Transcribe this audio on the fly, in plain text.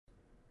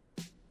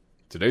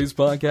Today's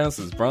podcast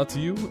is brought to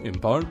you in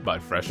part by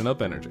Freshen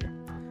Up Energy.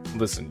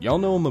 Listen, y'all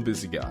know I'm a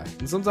busy guy,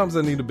 and sometimes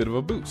I need a bit of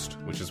a boost,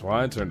 which is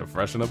why I turn to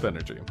Freshen Up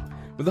Energy.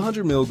 With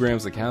 100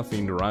 milligrams of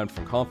caffeine derived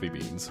from coffee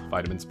beans,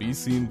 vitamins B,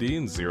 C, and D,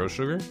 and zero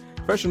sugar,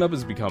 Freshen Up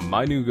has become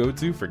my new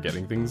go-to for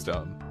getting things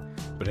done.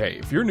 But hey,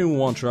 if you're new and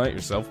want to try it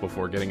yourself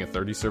before getting a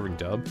 30-serving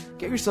tub,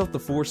 get yourself the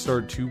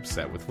 4-star tube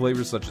set with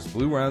flavors such as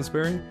Blue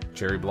Raspberry,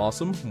 Cherry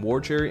Blossom, War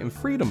Cherry, and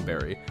Freedom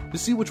Berry to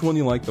see which one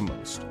you like the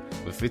most.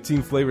 With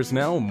 15 flavors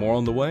now and more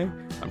on the way,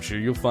 I'm sure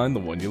you'll find the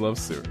one you love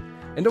soon.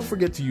 And don't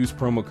forget to use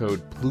promo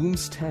code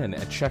Plumes10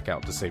 at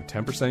checkout to save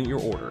 10% of your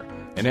order.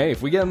 And hey,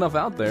 if we get enough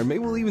out there, maybe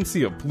we'll even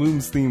see a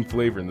Plumes-themed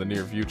flavor in the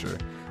near future.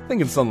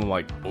 Thinking something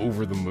like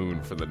Over the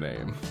Moon for the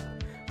name.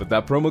 But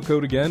that promo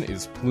code again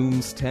is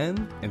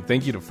Plumes10, and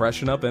thank you to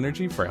Freshen Up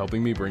Energy for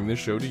helping me bring this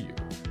show to you.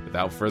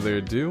 Without further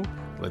ado,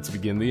 let's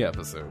begin the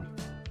episode.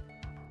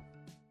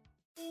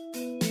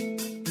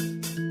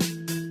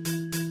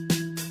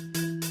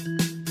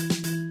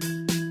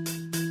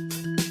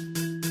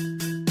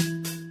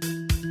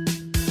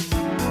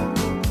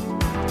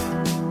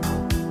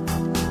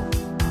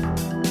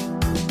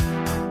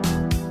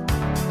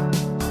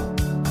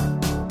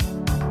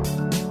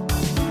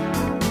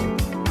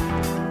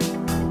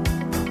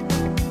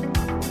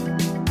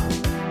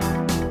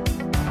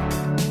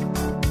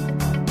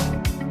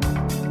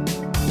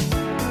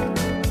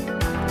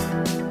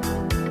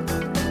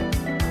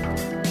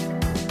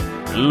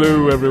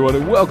 Hello everyone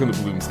and welcome to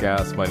Plumes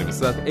Cast. My name is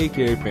Seth,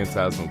 aka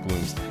Phantasmal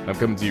Plumes, and I'm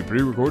coming to you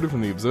pre-recorded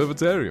from the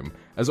Observatarium.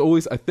 As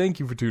always, I thank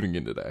you for tuning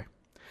in today.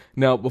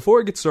 Now, before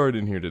I get started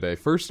in here today,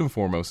 first and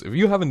foremost, if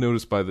you haven't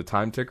noticed by the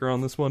time ticker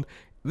on this one,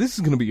 this is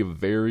going to be a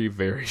very,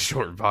 very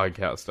short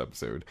podcast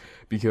episode,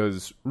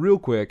 because, real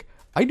quick,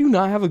 I do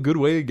not have a good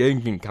way of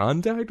getting in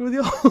contact with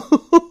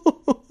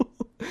y'all.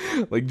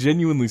 Like,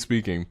 genuinely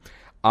speaking,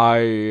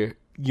 I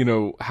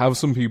have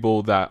some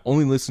people that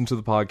only listen to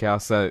the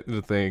podcast,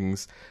 the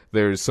things.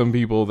 There's some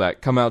people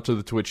that come out to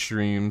the Twitch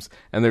streams,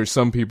 and there's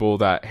some people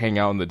that hang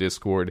out in the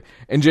Discord.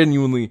 And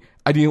genuinely,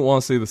 I didn't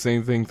want to say the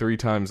same thing 3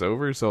 times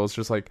over, so it's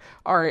just like,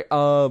 all right,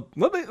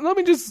 let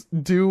me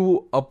just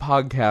do a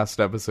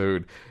podcast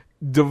episode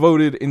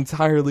devoted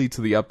entirely to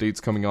the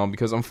updates coming on,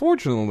 because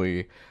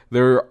unfortunately,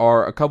 there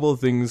are a couple of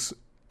things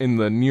in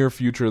the near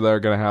future that are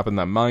going to happen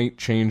that might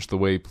change the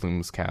way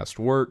Plumes Cast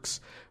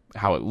works,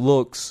 how it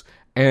looks.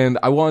 And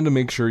I wanted to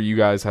make sure you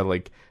guys had,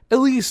 at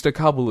least a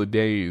couple of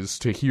days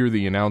to hear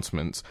the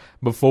announcements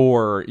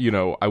before,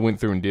 I went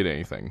through and did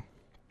anything.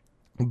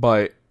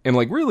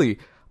 Really,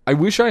 I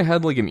wish I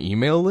had, an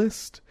email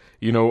list,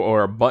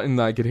 or a button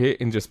that I could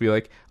hit and just be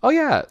like, oh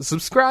yeah,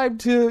 subscribe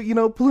to,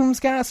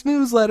 Plumescast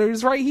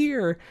newsletters right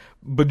here.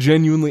 But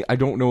genuinely, I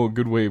don't know a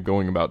good way of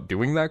going about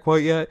doing that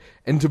quite yet.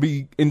 And to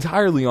be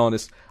entirely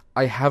honest,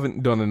 I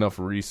haven't done enough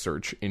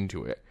research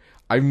into it.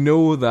 I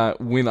know that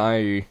when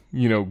I,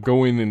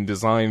 go in and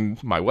design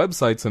my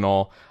websites and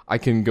all, I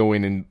can go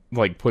in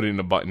and, put in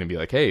a button and be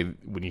like, hey,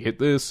 when you hit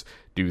this,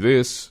 do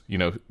this,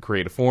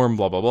 create a form,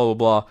 blah, blah, blah, blah,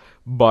 blah.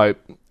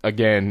 But,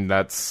 again,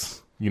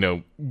 that's,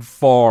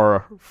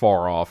 far,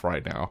 far off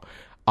right now.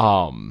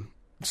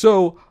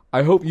 So,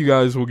 I hope you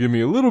guys will give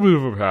me a little bit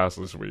of a pass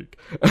this week.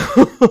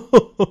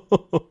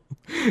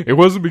 It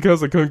wasn't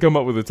because I couldn't come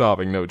up with a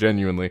topic. No,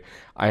 genuinely.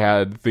 I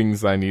had things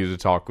that I needed to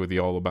talk with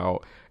you all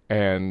about.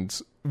 And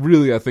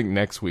really, I think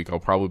next week I'll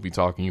probably be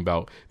talking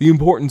about the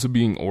importance of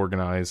being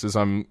organized as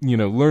I'm,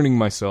 learning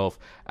myself,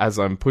 as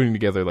I'm putting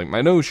together, my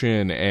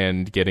Notion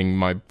and getting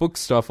my book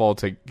stuff all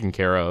taken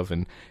care of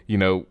and,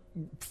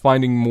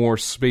 finding more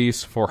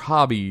space for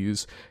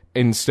hobbies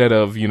instead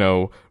of,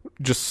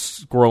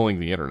 just scrolling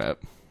the internet.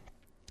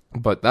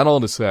 But that all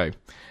to say,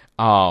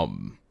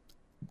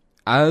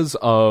 as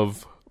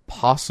of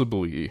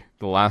possibly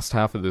the last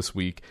half of this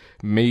week,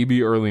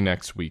 maybe early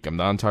next week, I'm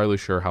not entirely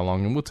sure how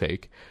long it will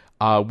take,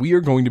 we are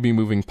going to be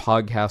moving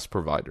podcast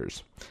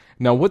providers.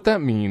 Now, what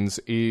that means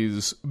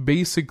is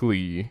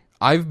basically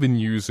I've been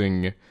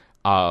using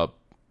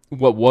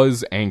what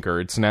was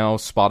Anchor. It's now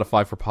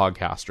Spotify for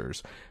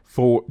podcasters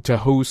to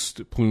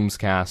host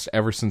Plumescast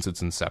ever since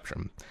its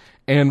inception.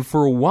 And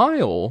for a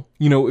while,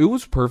 it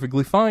was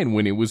perfectly fine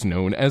when it was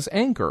known as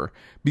Anchor,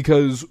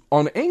 because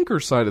on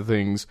Anchor side of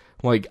things,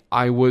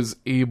 I was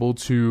able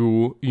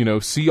to,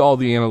 see all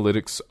the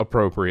analytics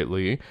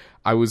appropriately.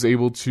 I was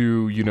able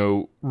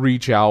to,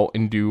 reach out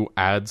and do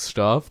ad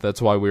stuff.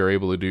 That's why we were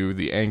able to do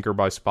the Anchor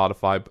by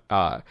Spotify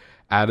ad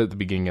at the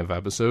beginning of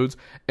episodes.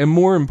 And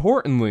more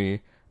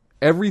importantly,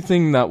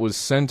 everything that was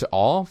sent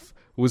off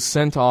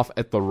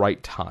at the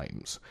right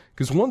times.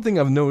 Because one thing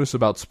I've noticed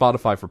about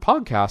Spotify for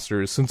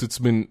podcasters, since it's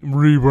been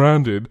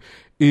rebranded,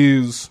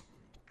 is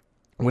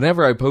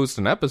whenever I post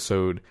an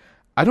episode,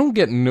 I don't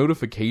get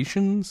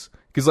notifications.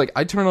 Because,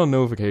 I turn on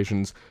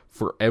notifications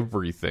for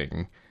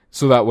everything.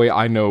 So that way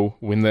I know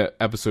when the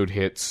episode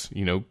hits,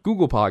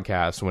 Google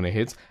Podcasts, when it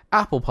hits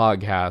Apple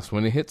Podcasts,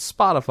 when it hits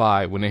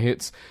Spotify, when it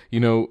hits,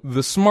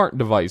 the smart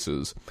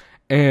devices,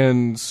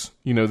 and,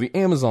 the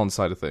Amazon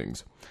side of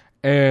things.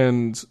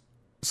 And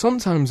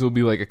sometimes it'll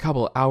be a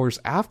couple of hours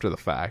after the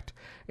fact,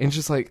 And it's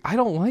just like, I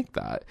don't like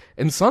that.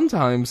 And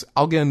sometimes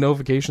I'll get a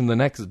notification the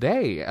next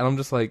day, and I'm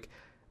just like,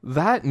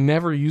 that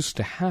never used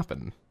to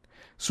happen.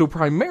 So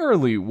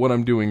primarily what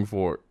I'm doing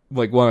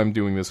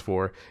this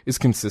for is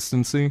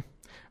consistency.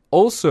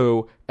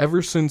 Also,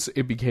 ever since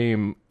it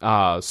became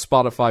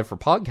Spotify for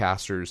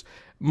podcasters,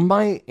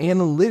 my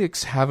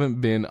analytics haven't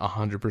been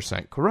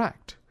 100%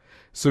 correct.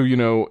 So,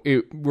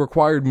 it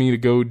required me to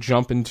go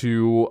jump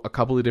into a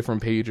couple of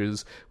different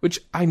pages, which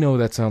I know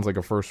that sounds like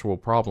a first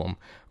world problem.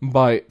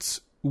 But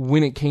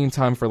when it came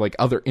time for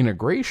other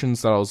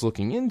integrations that I was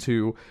looking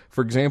into,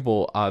 for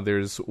example,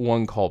 there's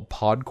one called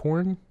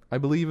Podcorn, I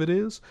believe it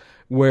is,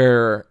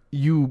 where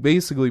you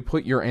basically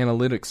put your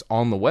analytics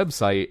on the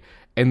website,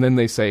 and then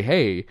they say,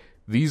 hey,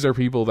 these are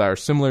people that are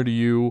similar to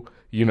you,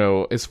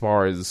 as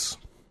far as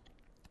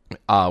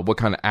what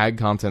kind of ad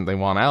content they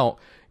want out.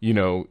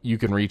 You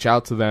can reach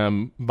out to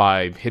them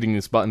by hitting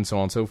this button, so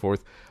on and so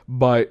forth.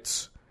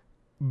 But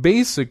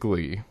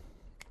basically,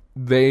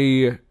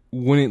 they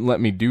wouldn't let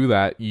me do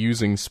that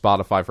using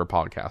Spotify for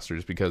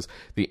podcasters because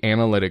the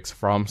analytics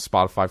from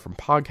Spotify for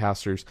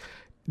podcasters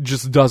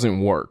just doesn't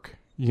work.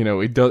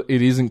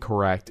 It isn't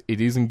correct. It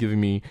isn't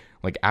giving me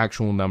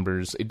actual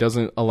numbers. It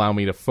doesn't allow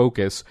me to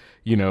focus,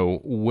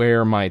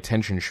 where my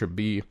attention should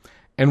be.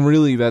 And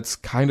really, that's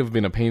kind of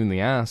been a pain in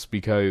the ass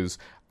because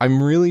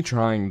I'm really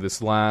trying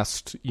this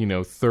last,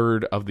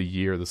 third of the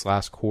year, this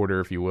last quarter,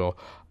 if you will,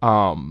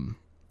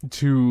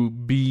 to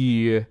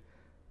be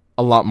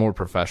a lot more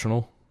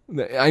professional.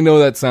 I know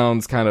that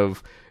sounds kind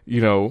of,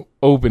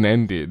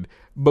 open-ended,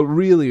 but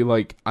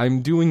really,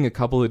 I'm doing a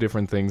couple of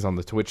different things on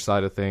the Twitch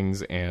side of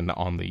things and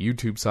on the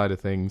YouTube side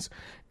of things,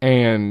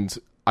 and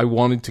I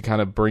wanted to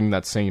kind of bring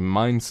that same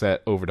mindset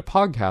over to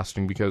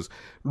podcasting because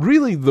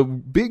really the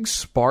big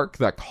spark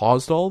that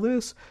caused all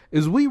this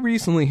is we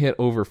recently hit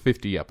over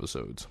 50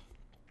 episodes.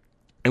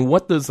 And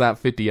what does that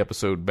 50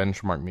 episode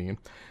benchmark mean?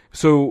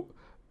 So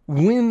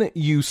when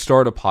you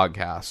start a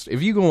podcast,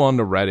 if you go on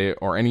to Reddit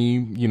or any,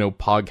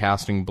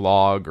 podcasting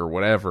blog or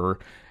whatever,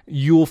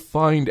 you'll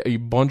find a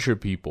bunch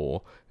of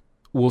people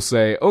will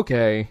say,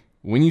 okay,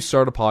 when you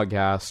start a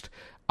podcast,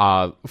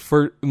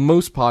 for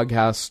most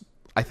podcasts,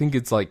 I think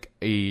it's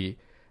a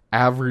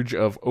average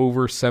of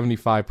over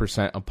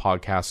 75% of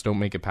podcasts don't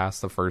make it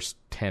past the first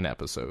 10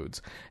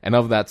 episodes. And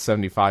of that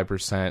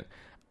 75%,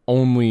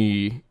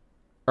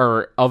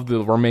 of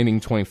the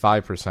remaining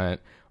 25%,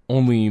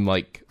 only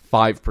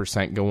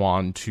 5% go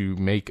on to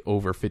make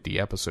over 50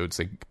 episodes.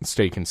 They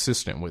stay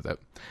consistent with it.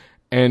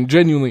 And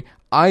genuinely,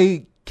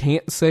 I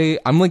can't say,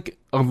 I'm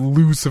a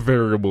loose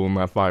variable in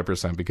that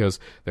 5% because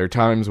there are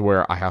times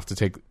where I have to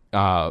take,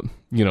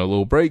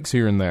 little breaks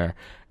here and there.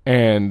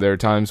 And there are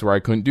times where I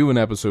couldn't do an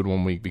episode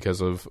one week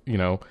because of,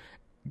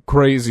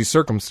 crazy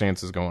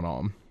circumstances going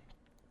on.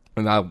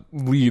 And I'll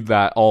lead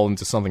that all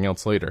into something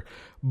else later.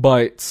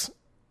 But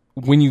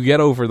when you get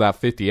over that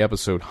 50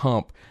 episode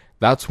hump,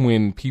 that's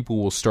when people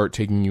will start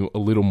taking you a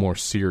little more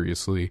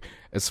seriously,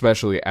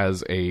 especially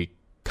as a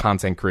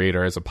content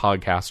creator, as a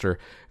podcaster.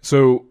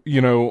 So,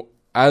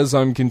 as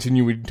I'm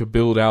continuing to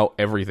build out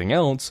everything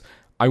else,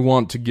 I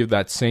want to give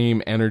that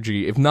same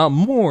energy, if not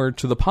more,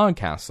 to the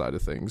podcast side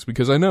of things.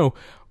 Because I know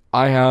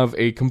I have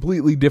a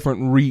completely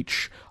different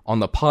reach on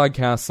the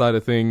podcast side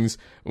of things,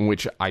 in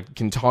which I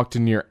can talk to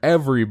near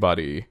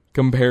everybody,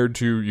 compared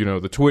to,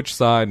 the Twitch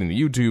side and the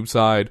YouTube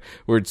side,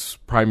 where it's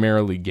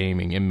primarily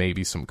gaming and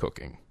maybe some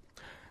cooking.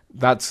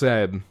 That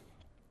said,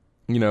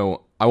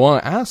 I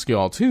want to ask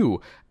y'all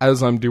too,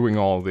 as I'm doing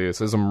all this,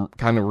 as I'm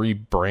kind of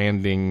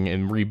rebranding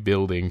and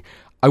rebuilding,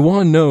 I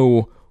want to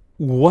know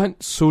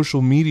what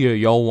social media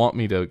y'all want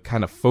me to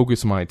kind of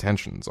focus my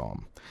attentions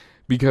on.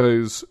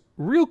 Because,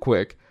 real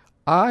quick,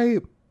 I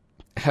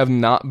have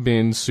not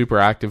been super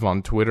active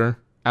on Twitter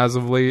as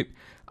of late.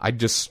 I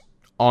just,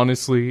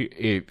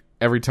 honestly,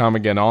 every time I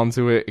get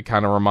onto it, it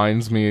kind of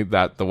reminds me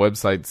that the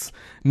website's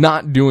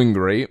not doing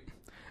great.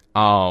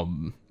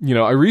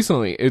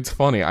 It's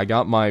funny, I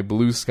got my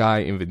Blue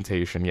Sky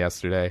invitation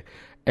yesterday,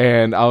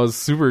 and I was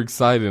super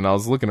excited, and I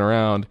was looking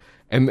around,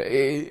 and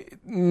it's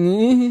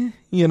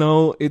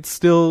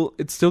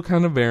still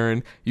kind of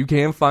barren. You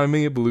can find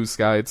me at Blue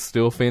Sky. It's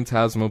still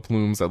Phantasma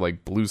Plumes at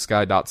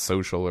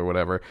bluesky.social or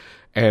whatever,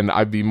 and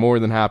I'd be more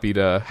than happy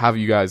to have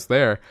you guys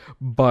there.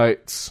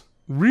 But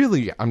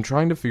really, I'm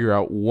trying to figure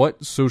out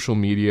what social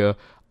media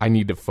I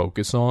need to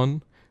focus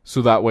on,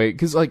 so that way,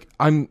 because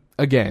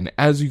again,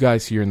 as you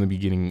guys hear in the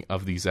beginning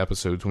of these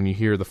episodes, when you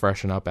hear the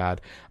Freshen Up ad,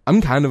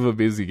 I'm kind of a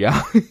busy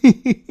guy.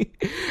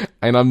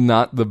 And I'm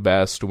not the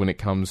best when it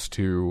comes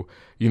to,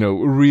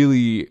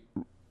 really,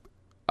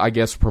 I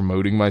guess,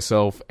 promoting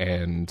myself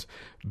and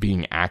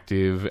being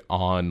active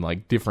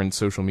on, different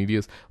social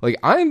medias.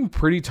 I'm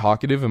pretty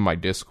talkative in my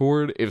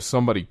Discord if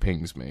somebody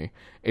pings me.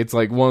 It's,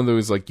 one of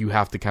those, you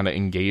have to kind of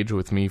engage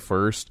with me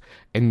first,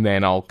 and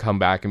then I'll come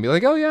back and be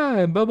like, oh,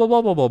 yeah, blah, blah,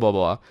 blah, blah, blah, blah,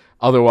 blah.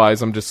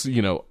 Otherwise, I'm just,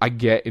 I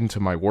get into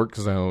my work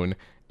zone,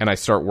 and I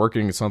start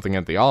working something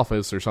at the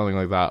office or something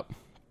like that.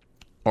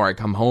 Or I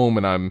come home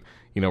and I'm,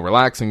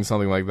 relaxing,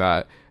 something like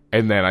that.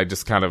 And then I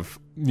just kind of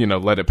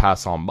let it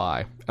pass on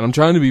by. And I'm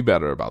trying to be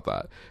better about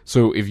that.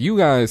 So if you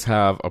guys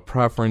have a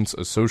preference,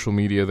 a social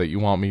media that you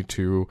want me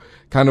to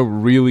kind of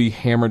really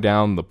hammer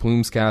down the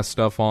Plumescast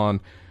stuff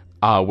on,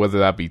 whether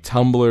that be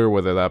Tumblr,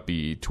 whether that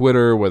be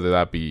Twitter, whether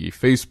that be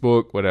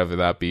Facebook, whatever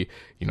that be,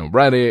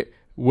 Reddit,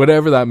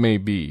 whatever that may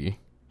be,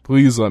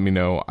 please let me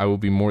know. I will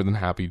be more than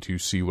happy to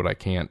see what I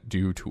can't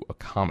do to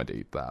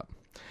accommodate that.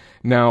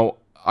 Now,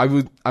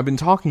 I've been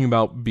talking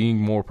about being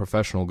more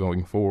professional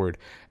going forward,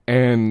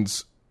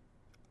 and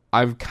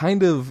I've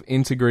kind of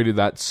integrated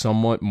that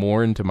somewhat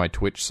more into my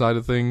Twitch side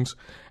of things.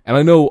 And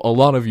I know a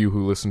lot of you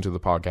who listen to the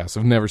podcast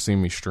have never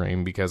seen me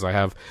stream because I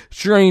have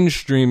strange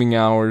streaming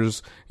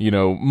hours,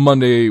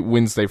 Monday,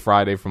 Wednesday,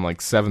 Friday from like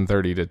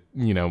 7:30 to,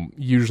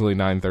 usually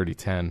 9:30,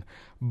 10.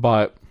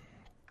 But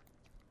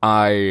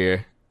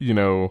I've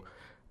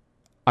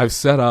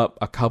set up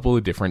a couple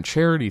of different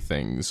charity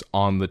things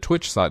on the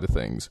Twitch side of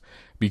things,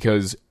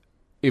 because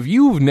if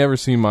you've never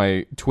seen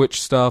my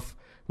Twitch stuff,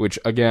 which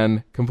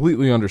again,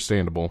 completely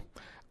understandable,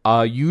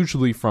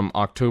 usually from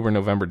October,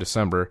 November,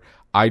 December,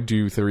 I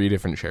do 3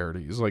 different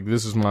charities. Like,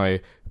 this is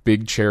my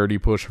big charity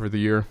push for the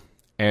year.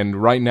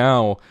 And right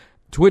now,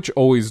 Twitch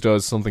always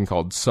does something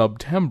called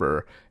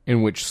September,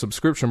 in which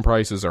subscription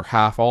prices are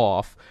half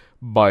off,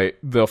 but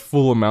the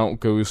full amount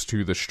goes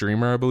to the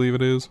streamer, I believe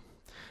it is.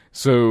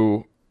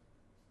 So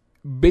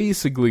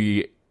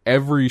basically,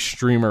 every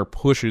streamer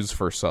pushes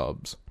for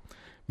subs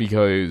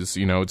because,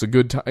 it's a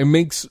good time. It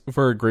makes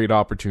for a great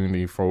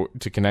opportunity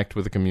to connect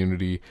with the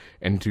community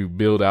and to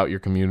build out your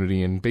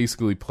community and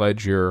basically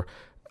pledge your,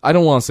 I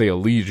don't want to say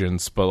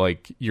allegiance, but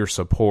like your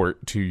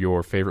support to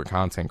your favorite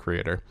content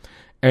creator.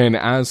 And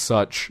as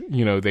such,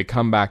 they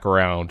come back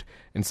around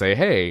and say,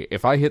 hey,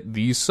 if I hit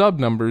these sub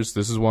numbers,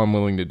 this is what I'm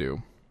willing to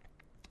do.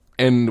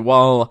 And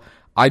while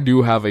I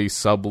do have a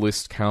sub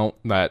list count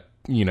that,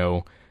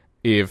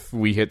 if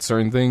we hit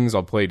certain things,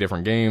 I'll play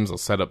different games, I'll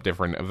set up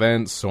different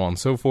events, so on and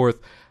so forth,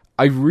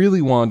 I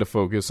really wanted to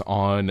focus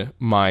on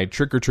my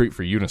Trick or Treat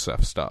for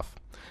UNICEF stuff.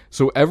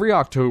 So every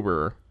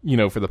October,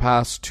 for the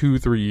past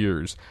 2-3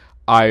 years,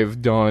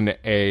 I've done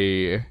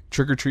a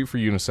Trick or Treat for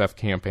UNICEF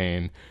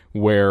campaign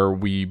where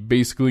we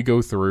basically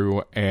go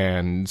through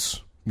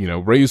and,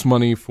 raise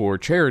money for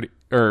charity,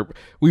 or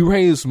we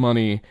raise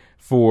money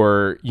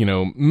for,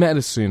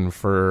 medicine,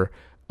 for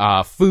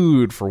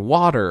food, for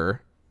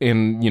water,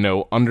 in,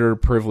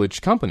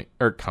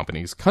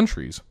 underprivileged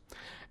countries.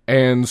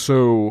 And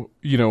so,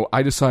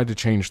 I decided to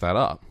change that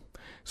up.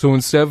 So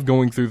instead of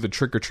going through the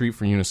Trick or Treat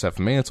for UNICEF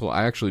mantle,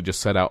 I actually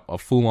just set out a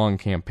full-on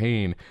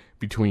campaign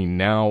between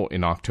now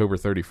and October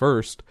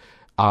 31st,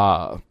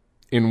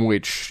 in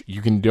which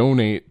you can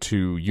donate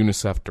to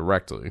UNICEF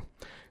directly.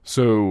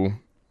 So,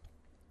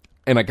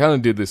 and I kind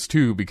of did this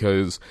too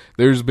because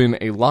there's been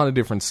a lot of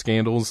different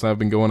scandals that have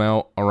been going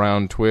out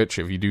around Twitch,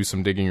 if you do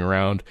some digging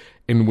around,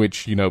 in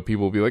which, people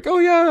will be like, oh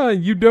yeah,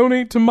 you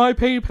donate to my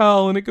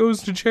PayPal and it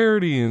goes to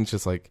charity. And it's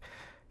just like,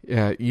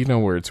 yeah, you know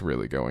where it's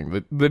really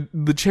going.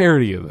 The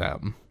charity of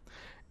them.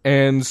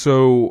 And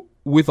so,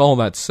 with all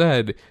that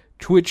said,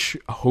 Twitch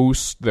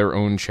hosts their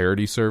own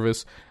charity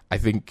service. I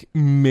think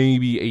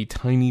maybe a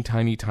tiny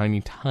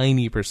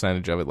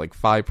percentage of it, like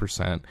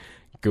 5%,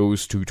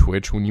 goes to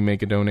Twitch when you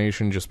make a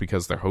donation just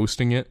because they're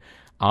hosting it.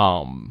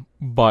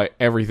 But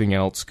everything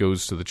else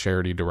goes to the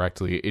charity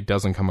directly. It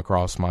doesn't come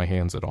across my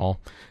hands at all.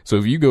 So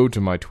if you go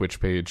to my Twitch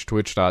page,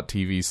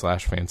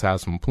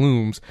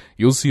 twitch.tv/phantasmalplumes,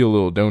 you'll see a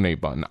little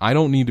donate button. I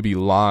don't need to be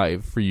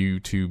live for you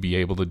to be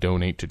able to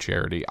donate to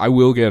charity. I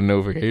will get a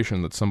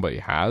notification that somebody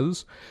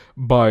has,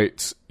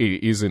 but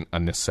it isn't a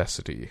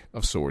necessity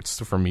of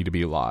sorts for me to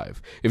be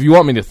live. If you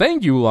want me to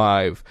thank you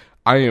live,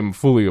 I am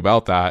fully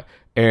about that.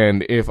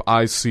 And if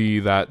I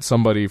see that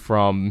somebody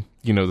from,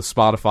 the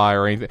Spotify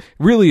or anything,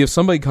 really, if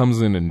somebody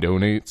comes in and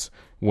donates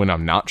when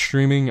I'm not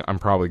streaming, I'm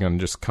probably going to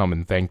just come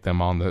and thank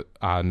them on the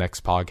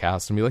next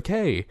podcast and be like,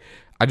 hey,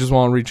 I just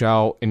want to reach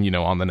out and,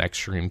 on the next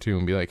stream too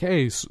and be like,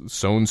 hey,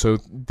 so-and-so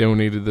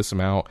donated this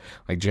amount.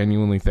 Like,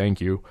 genuinely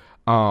thank you.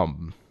 But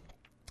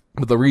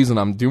the reason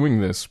I'm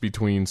doing this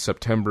between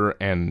September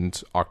and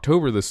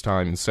October this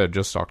time instead of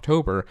just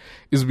October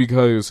is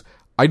because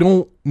I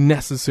don't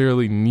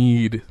necessarily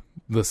need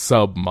the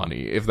sub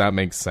money, if that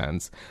makes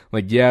sense.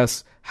 Like,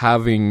 yes,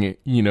 having,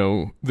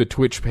 the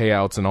Twitch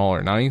payouts and all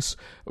are nice,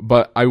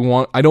 but I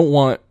don't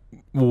want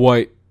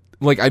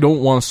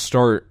to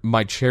start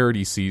my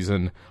charity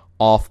season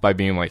off by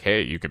being like,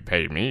 hey, you could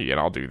pay me and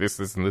I'll do this,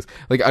 and this.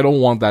 Like, I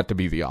don't want that to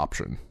be the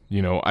option.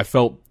 I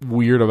felt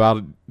weird about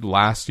it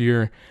last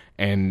year,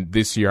 and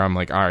this year I'm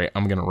like, all right,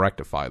 I'm going to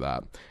rectify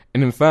that.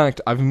 And in fact,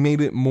 I've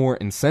made it more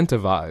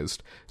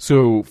incentivized.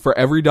 So for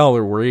every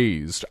dollar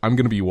raised, I'm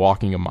going to be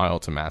walking a mile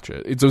to match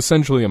it. It's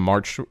essentially a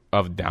march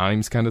of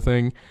dimes kind of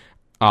thing.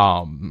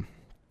 But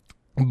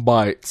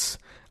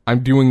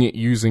I'm doing it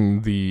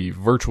using the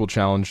virtual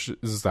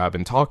challenges that I've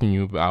been talking to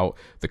you about,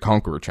 the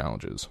Conqueror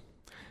challenges.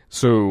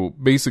 So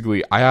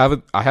basically, I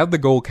have the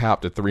goal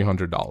capped at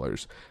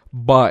 $300,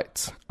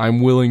 but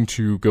I'm willing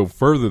to go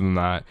further than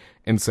that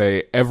and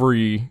say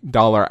every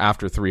dollar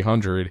after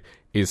 $300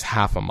 is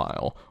half a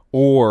mile.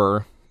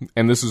 Or,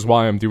 and this is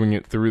why I'm doing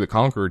it through the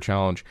Conqueror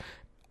Challenge,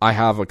 I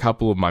have a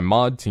couple of my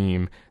mod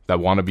team that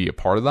want to be a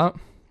part of that.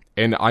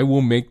 And I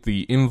will make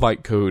the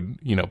invite code,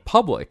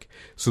 public.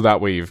 So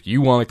that way, if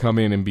you want to come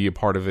in and be a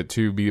part of it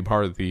too, be a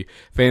part of the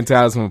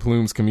Phantasma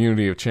Plumes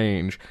community of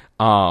change,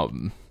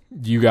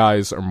 you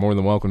guys are more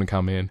than welcome to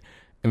come in.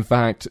 In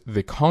fact,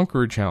 the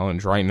Conqueror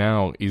Challenge right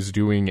now is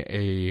doing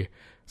a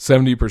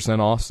 70%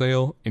 off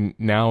sale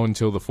now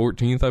until the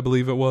 14th, I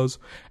believe it was.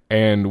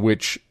 And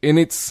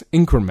it's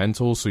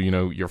incremental. So,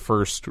 your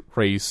first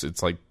race,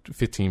 it's like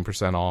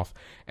 15% off,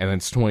 and then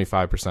it's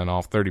 25%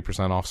 off,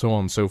 30% off, so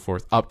on and so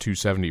forth, up to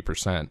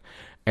 70%.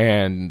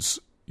 And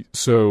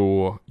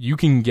so you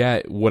can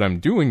get what I'm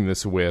doing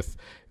this with,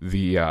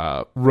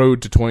 the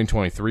Road to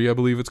 2023, I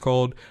believe it's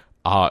called,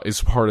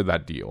 is part of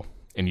that deal.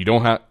 And you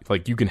don't have,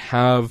 you can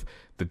have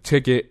the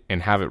ticket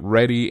and have it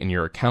ready in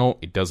your account.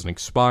 It doesn't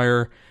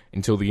expire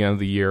until the end of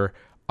the year.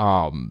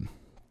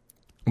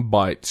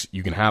 But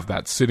you can have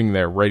that sitting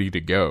there ready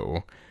to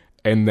go.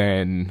 And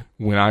then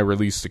when I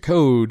release the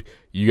code,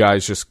 you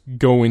guys just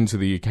go into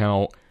the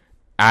account,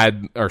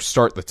 add or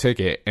start the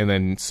ticket, and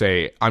then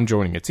say, I'm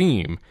joining a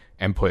team,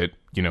 and put,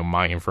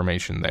 my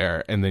information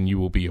there. And then you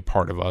will be a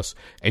part of us.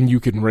 And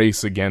you can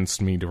race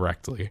against me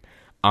directly.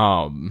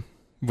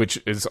 Which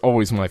is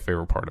always my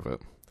favorite part of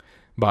it.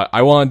 But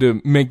I wanted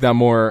to make that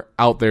more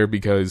out there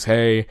because,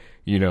 hey,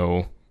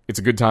 it's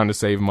a good time to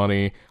save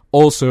money.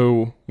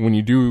 Also, when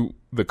you do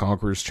the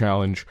Conqueror's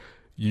Challenge,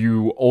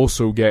 you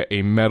also get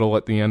a medal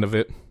at the end of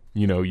it.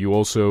 You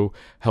also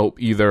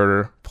help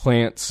either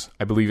plant,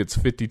 I believe it's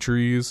 50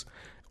 trees,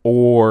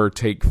 or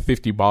take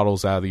 50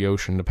 bottles out of the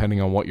ocean,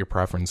 depending on what your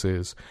preference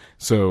is.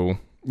 So,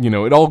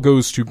 it all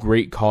goes to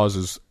great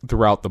causes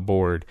throughout the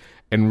board.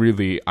 And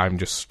really, I'm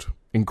just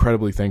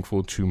incredibly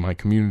thankful to my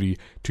community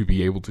to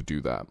be able to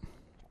do that.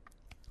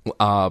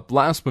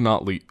 Last but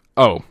not least,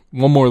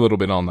 one more little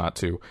bit on that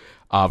too.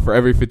 For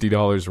every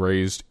 $50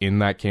 raised in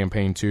that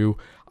campaign too,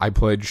 I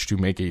pledge to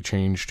make a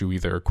change to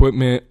either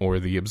equipment or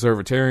the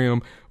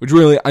observatarium, which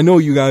really, I know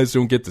you guys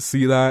don't get to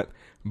see that,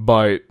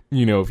 but,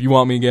 if you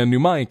want me to get a new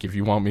mic, if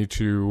you want me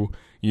to,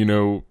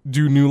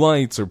 do new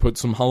lights or put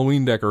some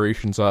Halloween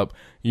decorations up,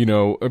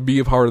 or be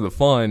a part of the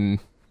fun,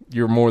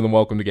 you're more than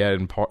welcome to get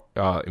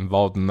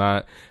involved in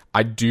that.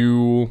 I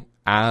do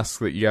ask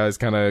that you guys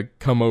kind of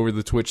come over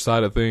the Twitch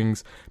side of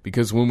things,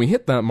 because when we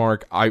hit that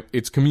mark,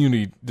 it's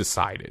community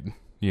decided,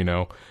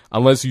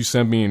 unless you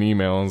send me an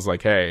email and it's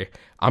like, hey,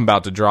 I'm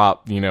about to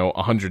drop,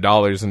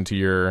 $100 into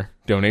your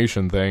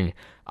donation thing.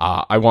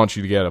 I want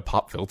you to get a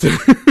pop filter,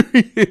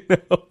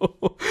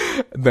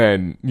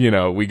 then,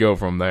 we go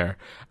from there.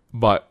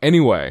 But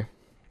anyway,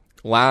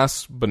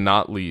 last but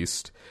not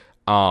least,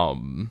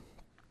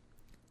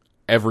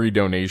 every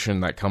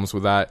donation that comes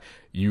with that,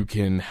 you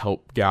can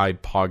help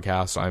guide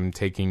podcasts. I'm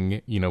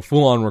taking,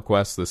 full-on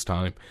requests this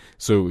time.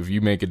 So if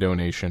you make a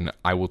donation,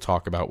 I will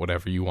talk about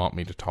whatever you want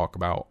me to talk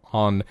about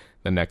on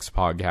the next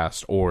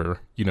podcast or,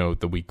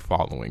 the week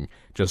following,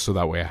 just so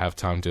that way I have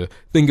time to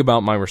think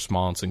about my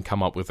response and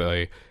come up with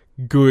a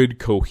good,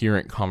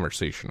 coherent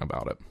conversation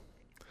about it.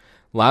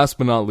 Last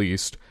but not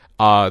least,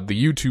 the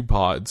YouTube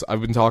pods.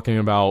 I've been talking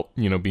about,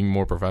 being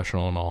more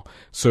professional and all.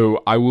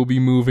 So I will be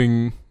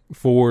moving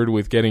forward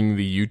with getting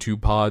the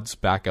YouTube pods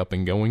back up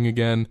and going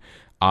again.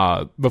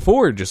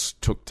 Before it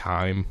just took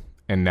time,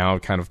 and now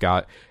I've kind of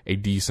got a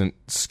decent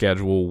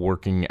schedule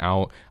working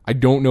out. I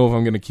don't know if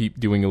I'm going to keep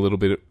doing a little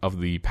bit of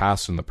the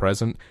past and the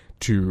present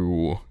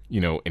to,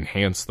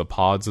 enhance the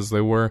pods as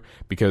they were,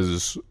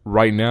 because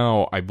right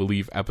now I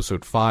believe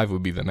episode 5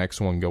 would be the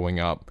next one going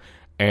up.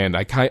 And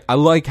I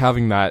like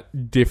having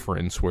that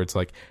difference where it's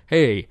like,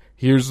 hey,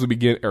 here's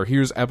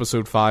here's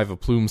episode 5 of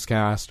Plumes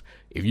Cast.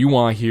 If you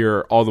want to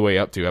hear all the way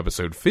up to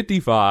episode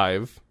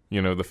 55,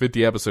 the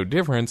 50 episode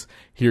difference,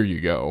 here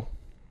you go.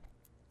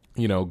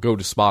 Go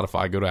to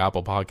Spotify, go to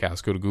Apple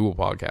Podcasts, go to Google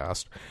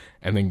Podcast,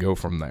 and then go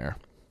from there.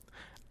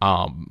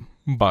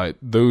 But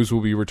those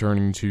will be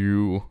returning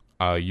to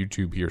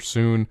YouTube here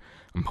soon.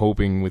 I'm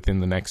hoping within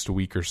the next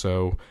week or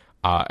so,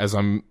 as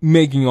I'm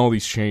making all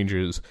these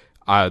changes,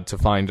 to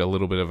find a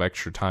little bit of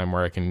extra time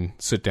where I can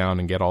sit down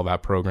and get all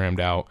that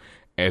programmed out,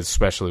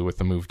 especially with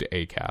the move to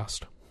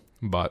Acast.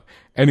 But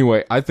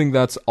anyway, I think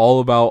that's all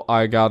about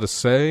I gotta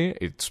say.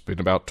 It's been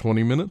about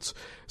 20 minutes.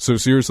 So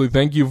seriously,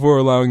 thank you for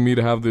allowing me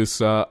to have this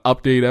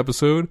update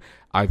episode.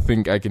 I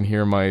think I can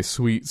hear my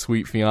sweet,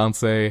 sweet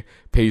fiance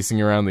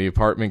pacing around the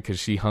apartment because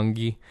she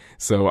hungry.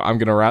 So I'm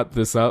going to wrap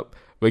this up.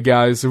 But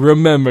guys,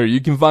 remember,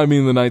 you can find me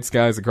in the night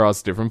skies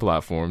across different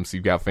platforms.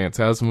 You've got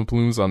Phantasma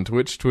Plumes on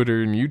Twitch,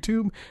 Twitter, and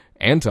YouTube,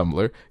 and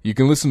Tumblr. You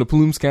can listen to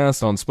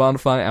Plumescast on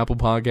Spotify, Apple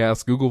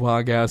Podcasts, Google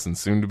Podcasts, and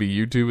soon to be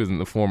YouTube in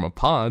the form of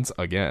pods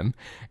again.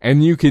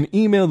 And you can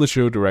email the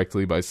show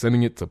directly by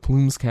sending it to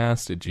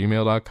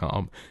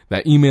plumescast@gmail.com.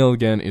 That email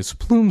again is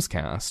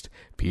plumescast,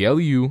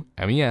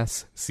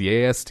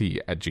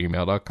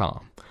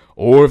 plumescast@gmail.com.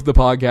 Or if the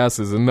podcast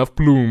is enough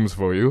plumes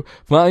for you,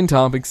 find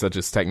topics such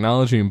as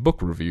technology and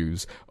book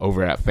reviews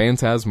over at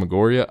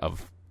Phantasmagoria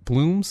of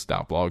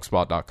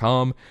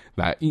Plumes.blogspot.com.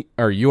 That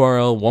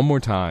URL one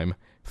more time,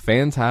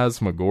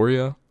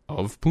 phantasmagoria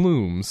of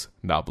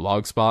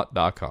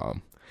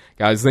plumes.blogspot.com.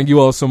 Guys, thank you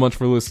all so much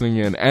for listening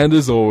in, and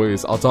as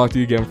always, I'll talk to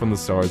you again from the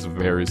stars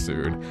very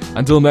soon.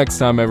 Until next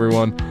time,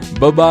 everyone,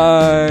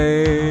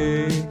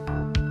 bye-bye!